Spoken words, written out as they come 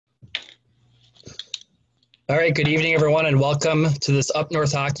All right, good evening, everyone, and welcome to this Up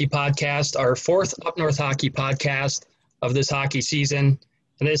North Hockey podcast, our fourth Up North Hockey podcast of this hockey season.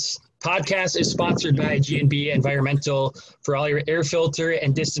 And this podcast is sponsored by G&B Environmental. For all your air filter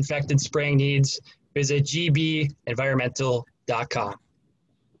and disinfectant spraying needs, visit gbenvironmental.com.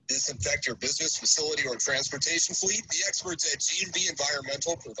 Disinfect your business, facility, or transportation fleet? The experts at G&B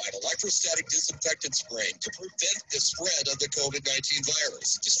Environmental provide electrostatic disinfectant spraying to prevent the spread of the COVID-19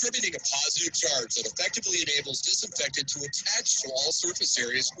 virus, distributing a positive charge that effectively enables disinfectant to attach to all surface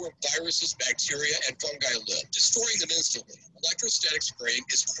areas where viruses, bacteria, and fungi live, destroying them instantly. Electrostatic spraying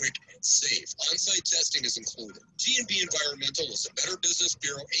is quick and safe. On-site testing is included. G&B Environmental is a Better Business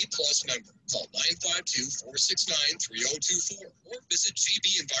Bureau A+ member. Call 952-469-3024 or visit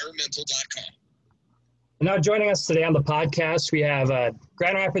gbenvironmental.com. And now joining us today on the podcast, we have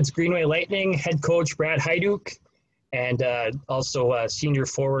Grand Rapids Greenway Lightning head coach Brad Hyduke and also senior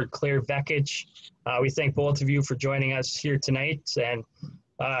forward Claire Vekich. We thank both of you for joining us here tonight. And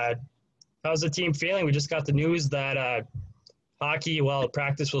how's the team feeling? We just got the news that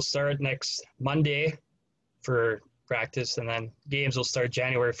practice will start next Monday for practice, and then games will start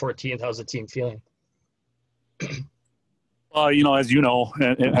January 14th. How's the team feeling? As you know,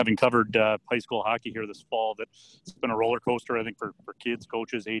 and having covered high school hockey here this fall, that it's been a roller coaster, I think, for kids,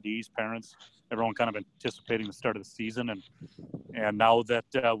 coaches, ADs, parents, everyone kind of anticipating the start of the season. And now that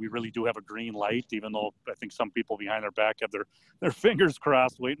we really do have a green light, even though I think some people behind their back have their fingers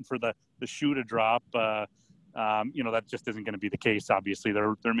crossed waiting for the shoe to drop, that just isn't going to be the case. Obviously,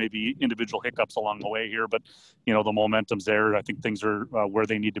 there may be individual hiccups along the way here, but, the momentum's there. I think things are where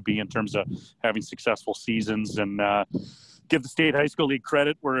they need to be in terms of having successful seasons, and give the State High School League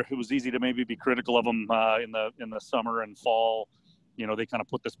credit where it was easy to maybe be critical of them in the summer and fall. They kind of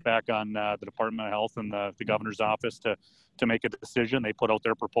put this back on the Department of Health and the governor's office to make a decision. They put out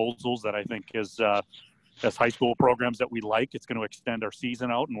their proposals that I think is as high school programs that we like. It's going to extend our season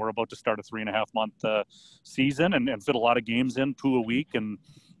out, and we're about to start a 3.5-month season and fit a lot of games in, 2 a week.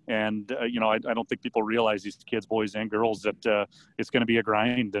 I don't think people realize, these kids, boys and girls, that it's going to be a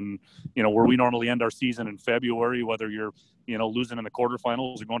grind. And, where we normally end our season in February, whether you're, losing in the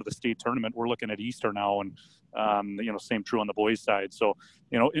quarterfinals or going to the state tournament, we're looking at Easter now. And, same true on the boys' side. So,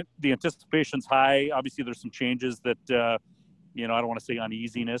 the anticipation's high. Obviously, there's some changes that, I don't want to say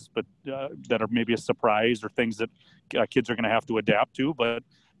uneasiness, but that are maybe a surprise or things that kids are going to have to adapt to. But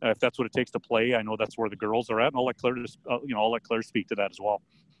if that's what it takes to play, I know that's where the girls are at. And I'll let Claire speak to that as well.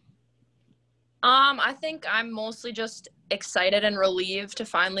 I think I'm mostly just excited and relieved to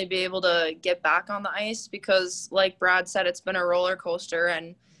finally be able to get back on the ice because, like Brad said, it's been a roller coaster.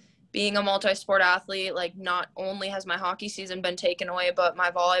 And being a multi-sport athlete, not only has my hockey season been taken away, but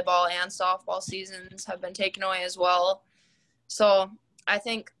my volleyball and softball seasons have been taken away as well. So I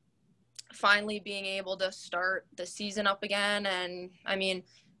think finally being able to start the season up again, and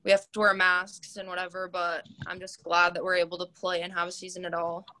we have to wear masks and whatever, but I'm just glad that we're able to play and have a season at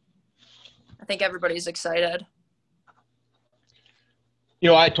all. I think everybody's excited.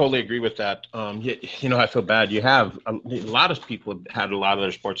 I totally agree with that. I feel bad. You have a lot of people have had a lot of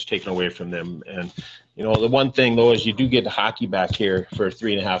their sports taken away from them. And, the one thing, though, is you do get the hockey back here for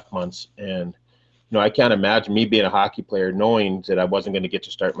 3.5 months. And, I can't imagine me being a hockey player knowing that I wasn't going to get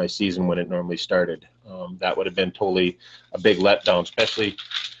to start my season when it normally started. That would have been totally a big letdown, especially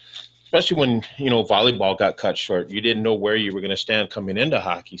when, volleyball got cut short. You didn't know where you were going to stand coming into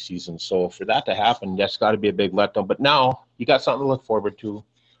hockey season. So for that to happen, that's got to be a big letdown. But now you got something to look forward to.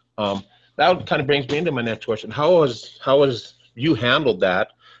 That kind of brings me into my next question. How has you handled that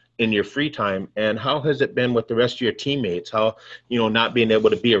in your free time, and how has it been with the rest of your teammates? How, not being able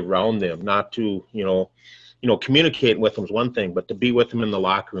to be around them, not to, communicate with them is one thing, but to be with them in the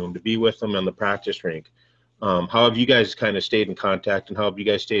locker room, to be with them on the practice rink. How have you guys kind of stayed in contact, and how have you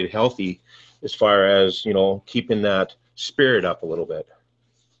guys stayed healthy as far as, keeping that spirit up a little bit?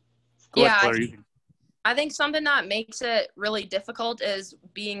 I think something that makes it really difficult is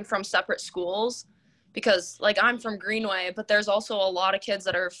being from separate schools, because I'm from Greenway, but there's also a lot of kids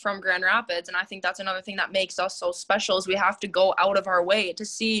that are from Grand Rapids. And I think that's another thing that makes us so special is we have to go out of our way to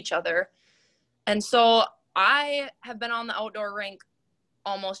see each other. And so I have been on the outdoor rink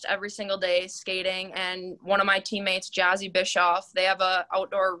almost every single day skating. And one of my teammates, Jazzy Bischoff, they have a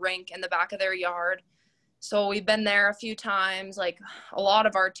outdoor rink in the back of their yard. So we've been there a few times, a lot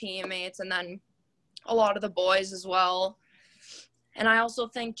of our teammates, and then a lot of the boys as well. And I also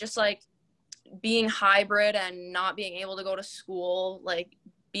think just being hybrid and not being able to go to school,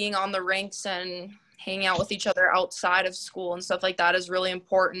 being on the rinks and hanging out with each other outside of school and stuff like that is really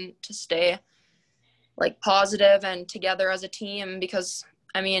important to stay positive and together as a team, because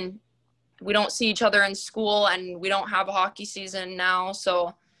we don't see each other in school, and we don't have a hockey season now.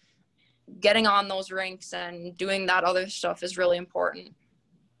 So getting on those rinks and doing that other stuff is really important.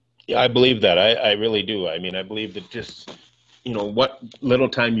 Yeah, I believe that. I really do. I mean, I believe that just, what little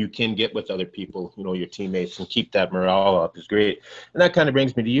time you can get with other people, your teammates, and keep that morale up is great. And that kind of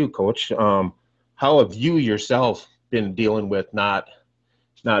brings me to you, Coach. How have you yourself been dealing with not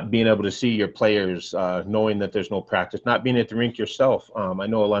being able to see your players, knowing that there's no practice, not being at the rink yourself?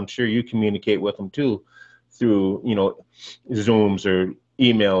 I'm sure you communicate with them too through, Zooms or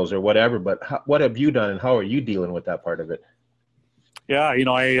emails or whatever, but what have you done and how are you dealing with that part of it? Yeah,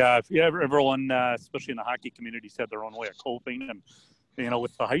 everyone, especially in the hockey community, had their own way of coping. And,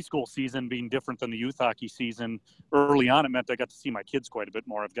 with the high school season being different than the youth hockey season, early on, it meant I got to see my kids quite a bit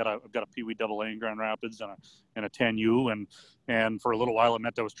more. I've got a Pee Wee AA in Grand Rapids and a 10U, and for a little while, it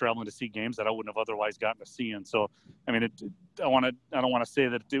meant I was traveling to see games that I wouldn't have otherwise gotten to see. And so, I mean, I don't want to say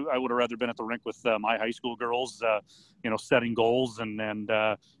that I would have rather been at the rink with my high school girls, setting goals and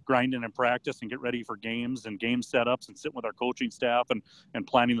grinding in practice and get ready for games and game setups and sitting with our coaching staff and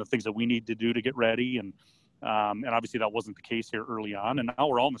planning the things that we need to do to get ready. And obviously that wasn't the case here early on. And now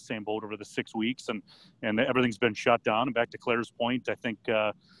we're all in the same boat over the 6 weeks and everything's been shut down. And back to Claire's point, I think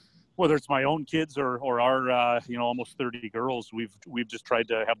whether it's my own kids or our, almost 30 girls, we've just tried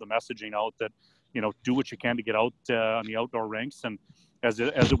to have the messaging out that, do what you can to get out on the outdoor rinks. And as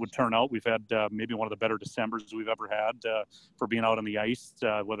it would turn out, we've had maybe one of the better Decembers we've ever had for being out on the ice,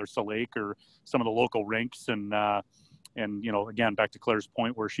 whether it's the lake or some of the local rinks. And again, back to Claire's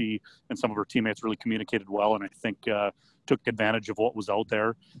point, where she and some of her teammates really communicated well, and I think took advantage of what was out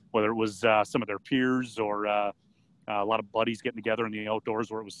there, whether it was some of their peers or a lot of buddies getting together in the outdoors,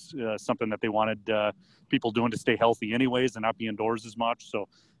 where it was something that they wanted people doing to stay healthy anyways and not be indoors as much. So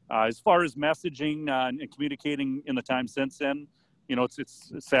as far as messaging and communicating in the time since then,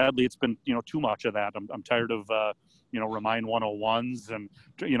 it's sadly, it's been, too much of that. I'm tired of, remind 101s and,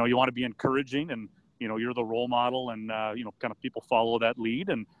 you want to be encouraging and, you're the role model and, kind of people follow that lead.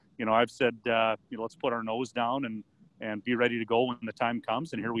 And, I've said, let's put our nose down and be ready to go when the time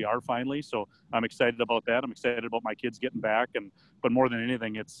comes. And here we are finally. So I'm excited about that. I'm excited about my kids getting back. But more than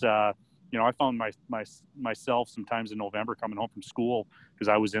anything, it's, I found myself sometimes in November coming home from school because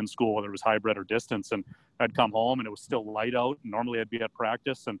I was in school, whether it was hybrid or distance, and I'd come home and it was still light out. And normally I'd be at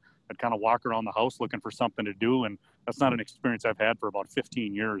practice and I'd kind of walk around the house looking for something to do. And that's not an experience I've had for about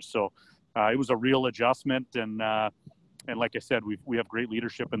 15 years. So it was a real adjustment. And like I said, we have great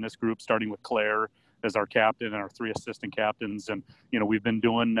leadership in this group, starting with Claire as our captain and our 3 assistant captains. And, we've been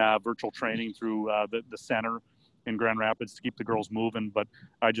doing virtual training through the center in Grand Rapids to keep the girls moving. But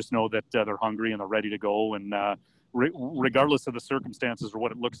I just know that they're hungry and they're ready to go. And regardless of the circumstances or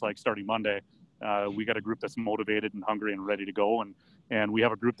what it looks like starting Monday, we got a group that's motivated and hungry and ready to go. And we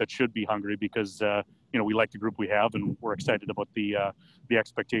have a group that should be hungry because, we like the group we have and we're excited about the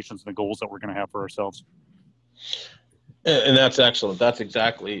expectations and the goals that we're going to have for ourselves. And that's excellent. That's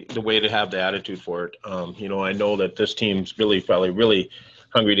exactly the way to have the attitude for it. I know that this team's probably really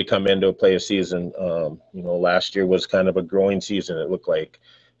hungry to come in to play a season. Last year was kind of a growing season, it looked like.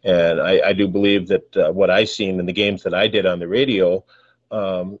 And I do believe that what I've seen in the games that I did on the radio,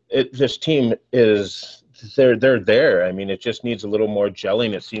 this team they're there. I mean, it just needs a little more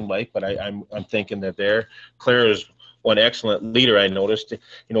gelling, it seemed like, but I'm thinking that Claire is one excellent leader. I noticed,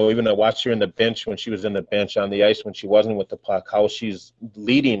 even I watched her in the bench when she was in the bench on the ice when she wasn't with the puck, how she's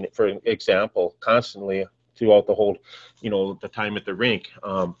leading, for example, constantly throughout the whole, the time at the rink.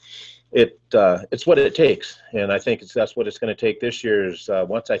 It's what it takes, and I think that's what it's going to take this year. Is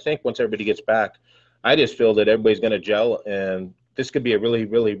once everybody gets back, I just feel that everybody's going to gel, and this could be a really,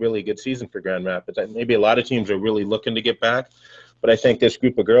 really, really good season for Grand Rapids. Maybe a lot of teams are really looking to get back, but I think this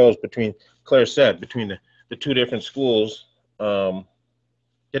group of girls, between the 2 different schools,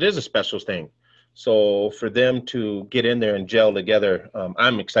 it is a special thing. So for them to get in there and gel together,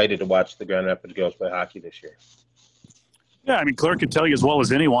 I'm excited to watch the Grand Rapids girls play hockey this year. Yeah, I mean, Claire can tell you as well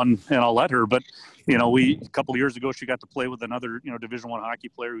as anyone, and I'll let her. But a couple of years ago, she got to play with another Division I hockey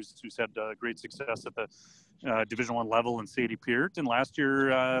player who's had great success at the Division I level in Sadie Peart. And last year,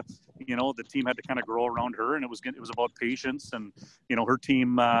 the team had to kind of grow around her, and it was about patience. And her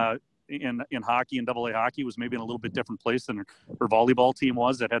team in hockey and AA hockey was maybe in a little bit different place than her volleyball team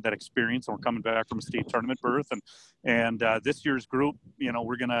was that had that experience. And we're coming back from a state tournament berth, and this year's group,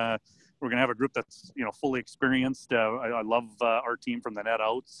 we're gonna have a group that's fully experienced. I love our team from the net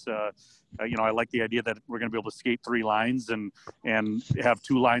outs. I like the idea that we're going to be able to skate 3 lines and have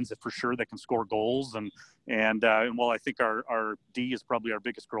 2 lines that for sure that can score goals. And while I think our D is probably our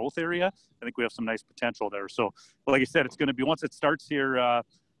biggest growth area, I think we have some nice potential there. So, like I said, it's going to be, once it starts here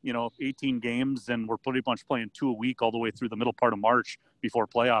 18 games, and we're pretty much playing 2 a week all the way through the middle part of March before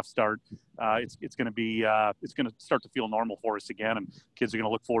playoffs start. It's going to start to feel normal for us again, and kids are going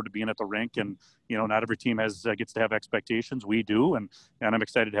to look forward to being at the rink. And not every team gets to have expectations. We do, and I'm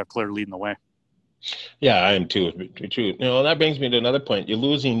excited to have Claire leading the way. Yeah, I am too. True. That brings me to another point. You're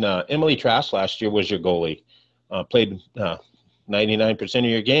losing Emily Trask last year was your goalie. Played 99% of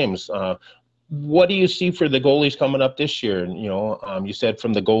your games. What do you see for the goalies coming up this year? You said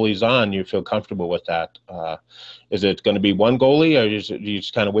from the goalies on, you feel comfortable with that. Is it going to be one goalie, or are you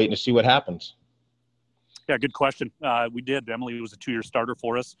just kind of waiting to see what happens? Yeah, good question. We did. Emily was a 2-year starter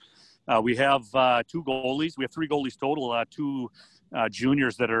for us. We have 2 goalies. We have 3 goalies total. 2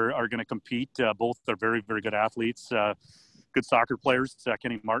 juniors that are going to compete. Both are very, very good athletes. Good soccer players,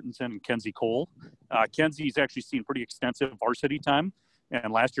 Kenny Martinson and Kenzie Cole. Kenzie's actually seen pretty extensive varsity time,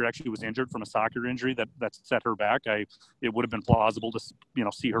 and last year actually was injured from a soccer injury that set her back. It would have been plausible to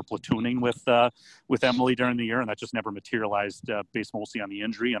see her platooning with Emily during the year, and that just never materialized based mostly on the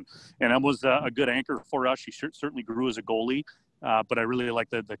injury. And Emma was a good anchor for us. She certainly grew as a goalie. But I really like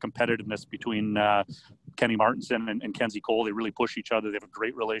the competitiveness between Kenny Martinson and Kenzie Cole. They really push each other. They have a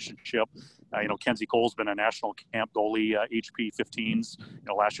great relationship. Kenzie Cole's been a national camp goalie, HP 15s.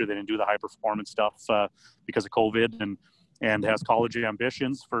 Last year they didn't do the high performance stuff because of COVID, and has college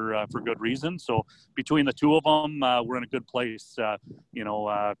ambitions for good reason. So between the 2 of them, we're in a good place.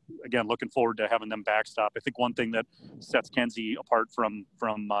 Again, looking forward to having them backstop. I think one thing that sets Kenzie apart from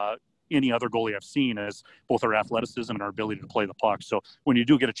any other goalie I've seen is both her athleticism and her ability to play the puck. So when you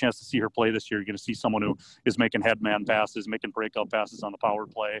do get a chance to see her play this year, you're going to see someone who is making headman passes, making breakout passes on the power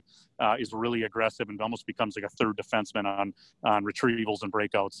play, is really aggressive and almost becomes like a third defenseman on retrievals and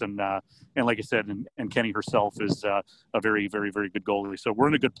breakouts. And like I said, and Kenny herself is a very, very, very good goalie. So we're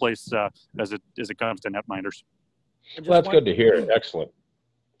in a good place as it comes to netminders. Well, that's good to hear. Excellent.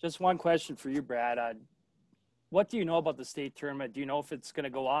 Just one question for you, Brad. What do you know about the state tournament? Do you know if it's going to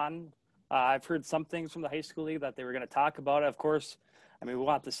go on? I've heard some things from the high school league that they were going to talk about it. Of course, we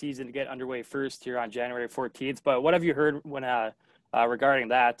want the season to get underway first here on January 14th. But what have you heard when regarding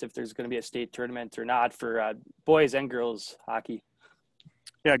that, if there's going to be a state tournament or not for boys and girls hockey?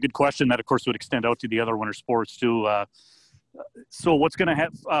 Yeah, good question. That, of course, would extend out to the other winter sports, too. So what's going to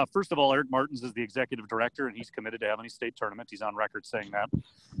have, first of all, Eric Martins is the executive director, and he's committed to having a state tournament. He's on record saying that.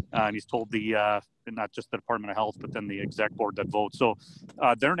 And he's told not just the Department of Health, but then the exec board that votes. So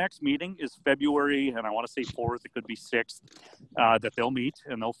their next meeting is February, and I want to say 4th, it could be 6th, that they'll meet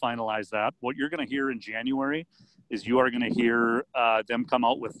and they'll finalize that. What you're going to hear in January is you are going to hear them come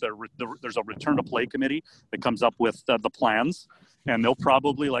out with there's a return to play committee that comes up with the plans. And they'll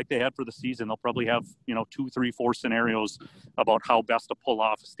probably, like they had for the season, they'll probably have, 2, 3, 4 scenarios about how best to pull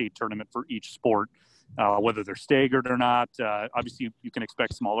off a state tournament for each sport, whether they're staggered or not. Obviously, you can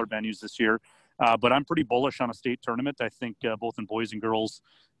expect smaller venues this year. But I'm pretty bullish on a state tournament. I think both in boys and girls,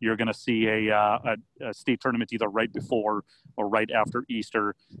 you're going to see a state tournament either right before or right after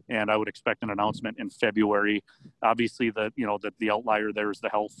Easter. And I would expect an announcement in February. Obviously, the outlier there is the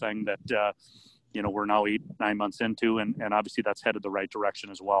health thing that we're now 8-9 months into, and obviously that's headed the right direction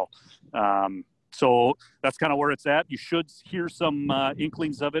as well. So that's kind of where it's at. You should hear some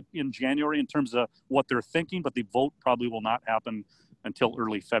inklings of it in January in terms of what they're thinking, but the vote probably will not happen until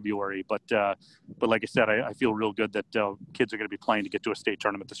early February. But like I said, I feel real good that kids are going to be playing to get to a state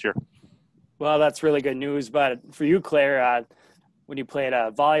tournament this year. Well, that's really good news. But for you, Claire, when you played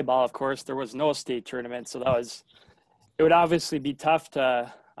volleyball, of course, there was no state tournament. So it would obviously be tough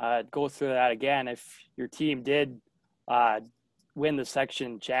to go through that again if your team did win the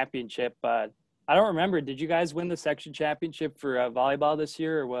section championship. I don't remember. Did you guys win the section championship for volleyball this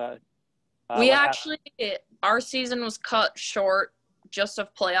year, or what? Our season was cut short just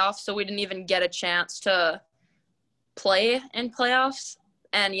of playoffs, so we didn't even get a chance to play in playoffs.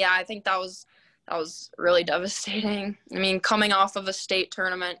 And yeah, I think that was really devastating. Coming off of a state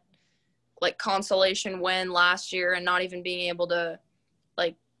tournament, like consolation win last year, and not even being able to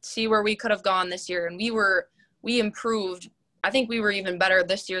see where we could have gone this year. And we improved. I think we were even better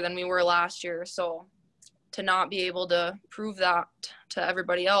this year than we were last year. So to not be able to prove that to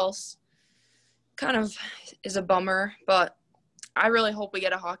everybody else kind of is a bummer. But I really hope we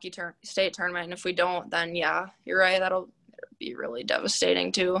get a hockey state tournament. And if we don't, then yeah, you're right. That'll be really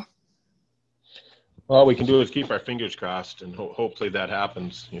devastating too. All we can do is keep our fingers crossed, and hopefully that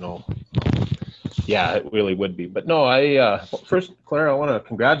happens, Yeah, it really would be. But no, first, Claire, I want to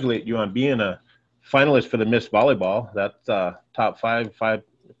congratulate you on being a finalist for the Miss Volleyball. That's top five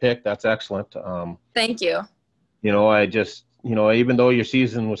pick. That's excellent. Thank you. I just, even though your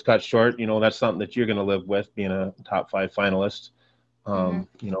season was cut short, that's something that you're going to live with, being a top 5 finalist. You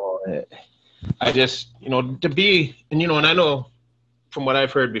know, I just, you know, to be, and, you know, and I know from what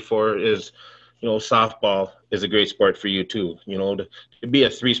I've heard before is, you know, softball is a great sport for you too. You know, to be a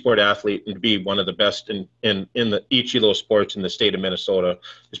 3-sport athlete and to be one of the best in each of those sports in the state of Minnesota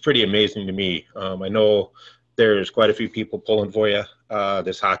is pretty amazing to me. I know there's quite a few people pulling for you.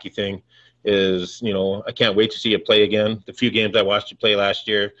 This hockey thing is, you know, I can't wait to see you play again. The few games I watched you play last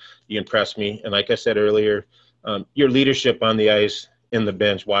year, you impressed me. And like I said earlier, your leadership on the ice, in the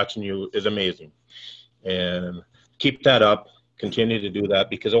bench, watching you is amazing. And keep that up. Continue to do that,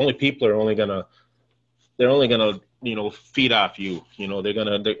 because only people are only gonna, you know, feed off you. You know,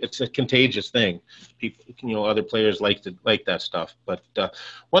 it's a contagious thing. People, you know, other players like that stuff. But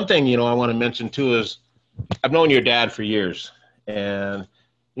one thing, you know, I want to mention too is I've known your dad for years, and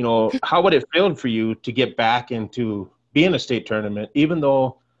you know, how would it feel for you to get back into being a state tournament, even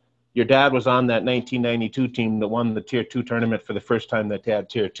though your dad was on that 1992 team that won the Tier 2 tournament for the first time that they had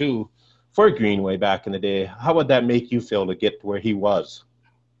Tier 2 for Greenway back in the day? How would that make you feel to get to where he was?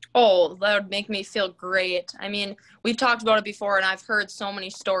 Oh, that would make me feel great. I mean, we've talked about it before, and I've heard so many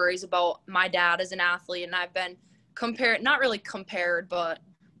stories about my dad as an athlete, and I've been not really compared, but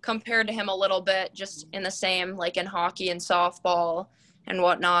compared to him a little bit, just in the same, like in hockey and softball and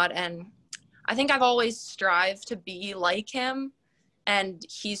whatnot. And I think I've always strived to be like him. And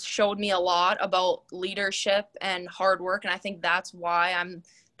he's showed me a lot about leadership and hard work. And I think that's why I'm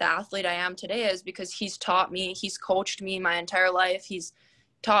the athlete I am today, is because he's taught me, he's coached me my entire life. He's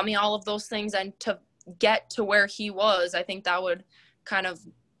taught me all of those things. And to get to where he was, I think that would kind of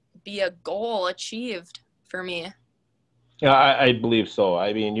be a goal achieved for me. Yeah, I believe so.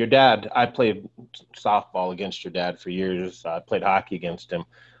 I mean, your dad, I played softball against your dad for years. I played hockey against him.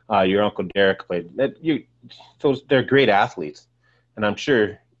 Your uncle Derek played. They're great athletes. And I'm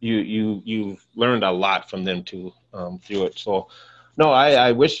sure you've learned a lot from them too, through it. So, no,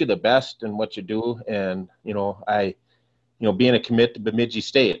 I wish you the best in what you do. And, you know, being a commit to Bemidji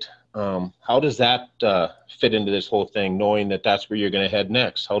State, how does that fit into this whole thing, knowing that that's where you're going to head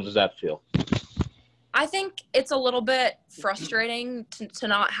next? How does that feel? I think it's a little bit frustrating to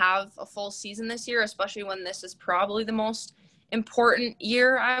not have a full season this year, especially when this is probably the most important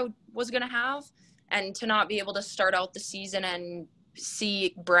year I was going to have, and to not be able to start out the season and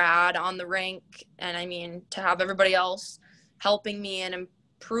see Brad on the rink, and I mean, to have everybody else helping me and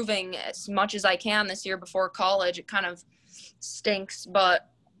improving as much as I can this year before college, it kind of stinks. But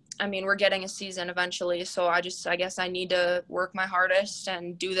I mean, we're getting a season eventually, so I guess I need to work my hardest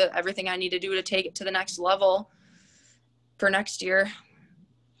and do everything I need to do to take it to the next level for next year.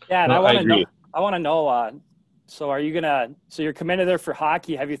 Yeah, and I want to know. So you're committed there for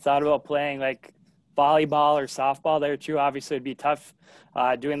hockey? Have you thought about playing like volleyball or softball there too? Obviously, it'd be tough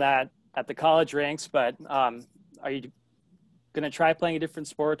doing that at the college ranks, but are you going to try playing a different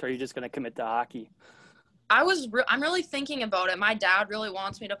sport, or are you just going to commit to hockey? I'm really thinking about it. My dad really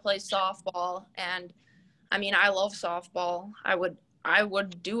wants me to play softball, and I mean, I love softball. I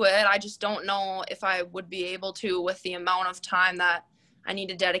would do it. I just don't know if I would be able to with the amount of time that I need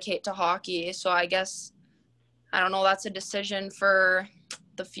to dedicate to hockey. So I guess, I don't know, that's a decision for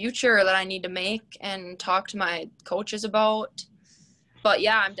the future that I need to make and talk to my coaches about. But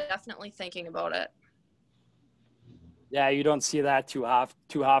yeah, I'm definitely thinking about it. Yeah, you don't see that too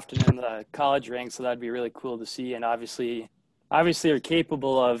often in the college ranks, so that'd be really cool to see. And obviously you're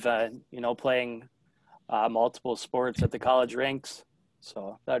capable of playing multiple sports at the college ranks,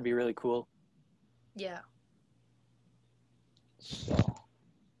 so that'd be really cool. Yeah. So,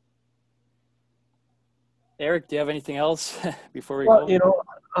 Eric, do you have anything else before we go? You know,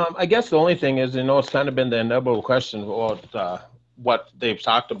 I guess the only thing is, you know, it's kind of been the inevitable question about what they've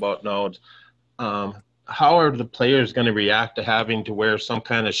talked about now. How are the players going to react to having to wear some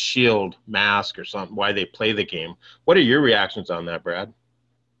kind of shield mask or something while they play the game? What are your reactions on that, Brad?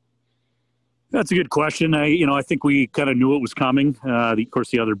 That's a good question. I think we kind of knew it was coming. Of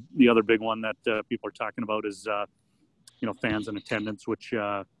course, the other big one that people are talking about is, fans in attendance, which,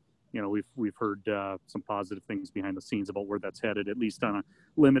 we've heard some positive things behind the scenes about where that's headed, at least on a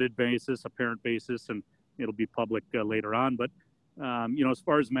limited basis, apparent basis, and it'll be public later on. But, as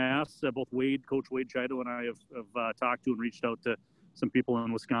far as masks, both Coach Wade Chido and I have talked to and reached out to some people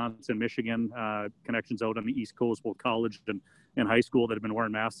in Wisconsin, Michigan, connections out on the East Coast, both college and high school, that have been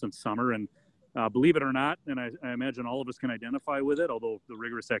wearing masks since summer. And believe it or not, and I imagine all of us can identify with it, although the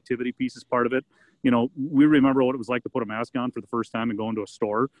rigorous activity piece is part of it. We remember what it was like to put a mask on for the first time and go into a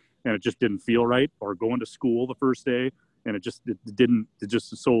store, and it just didn't feel right, or going to school the first day, and it just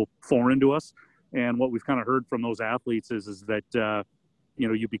is so foreign to us. And what we've kind of heard from those athletes is that,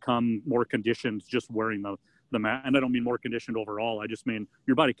 you become more conditioned just wearing the and I don't mean more conditioned overall. I just mean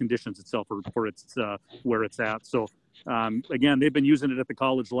your body conditions itself for its where it's at. So again, they've been using it at the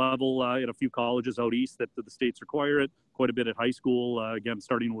college level at a few colleges out east that the states require it, quite a bit at high school. Again,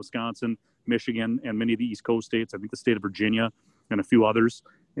 starting in Wisconsin, Michigan, and many of the East Coast states. I think the state of Virginia and a few others.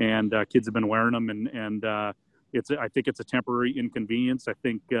 And kids have been wearing them, and I think it's a temporary inconvenience. I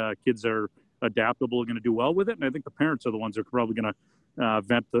think kids are adaptable, going to do well with it, and I think the parents are the ones who are probably going to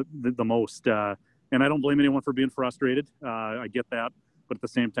vent the most. And I don't blame anyone for being frustrated. I get that, but at the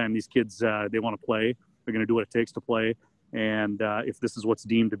same time, these kids they want to play. They're going to do what it takes to play, and if this is what's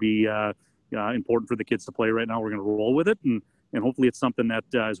deemed to be important for the kids to play right now, we're going to roll with it, and hopefully it's something that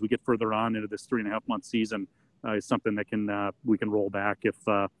as we get further on into this 3.5 month season. Is something that we can roll back if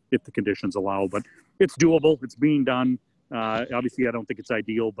the conditions allow. But it's doable. It's being done. Obviously, I don't think it's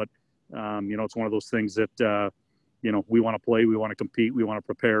ideal, but it's one of those things that we want to play, we want to compete, we want to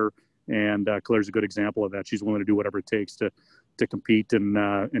prepare, and Claire's a good example of that. She's willing to do whatever it takes to compete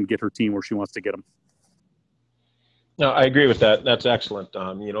and get her team where she wants to get them. No, I agree with that. That's excellent.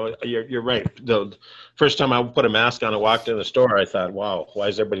 You're right. The first time I put a mask on and walked in the store, I thought, wow, why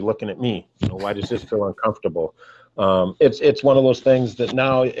is everybody looking at me? Why does this feel uncomfortable? It's one of those things that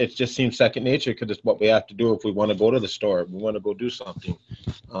now it just seems second nature because it's what we have to do if we want to go to the store, if we want to go do something.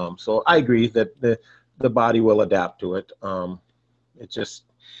 So I agree that the body will adapt to it. It's just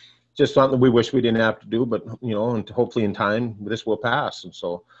something we wish we didn't have to do, but and hopefully in time this will pass. And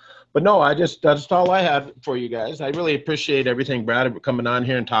so. But no, that's all I had for you guys. I really appreciate everything, Brad, coming on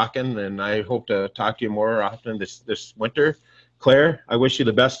here and talking, and I hope to talk to you more often this winter. Claire, I wish you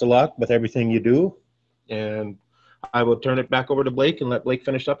the best of luck with everything you do, and I will turn it back over to Blake and let Blake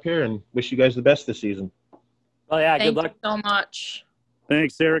finish up here and wish you guys the best this season. Well, yeah, Thank good luck. you so much.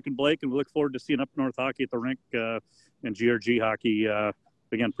 Thanks, Eric and Blake, and we look forward to seeing Up North hockey at the rink and GRG hockey.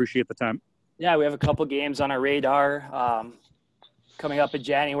 Again, appreciate the time. Yeah, we have a couple games on our radar. Coming up in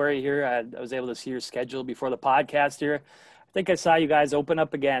January here. I was able to see your schedule before the podcast here. I think I saw you guys open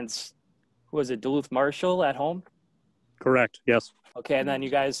up against, who was it, Duluth Marshall at home? Correct, yes. Okay, and then you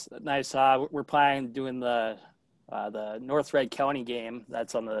guys, I saw we're planning doing the North Red County game.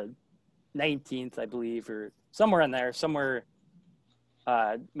 That's on the 19th, I believe, or somewhere in there,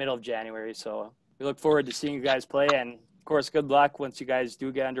 middle of January. So we look forward to seeing you guys play. And, of course, good luck once you guys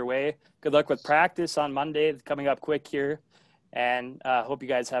do get underway. Good luck with practice on Monday, coming up quick here. And hope you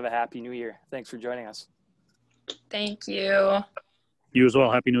guys have a happy new year. Thanks for joining us. Thank you. You as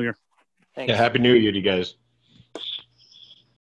well. Happy New Year. Thanks. Yeah, happy New Year to you guys.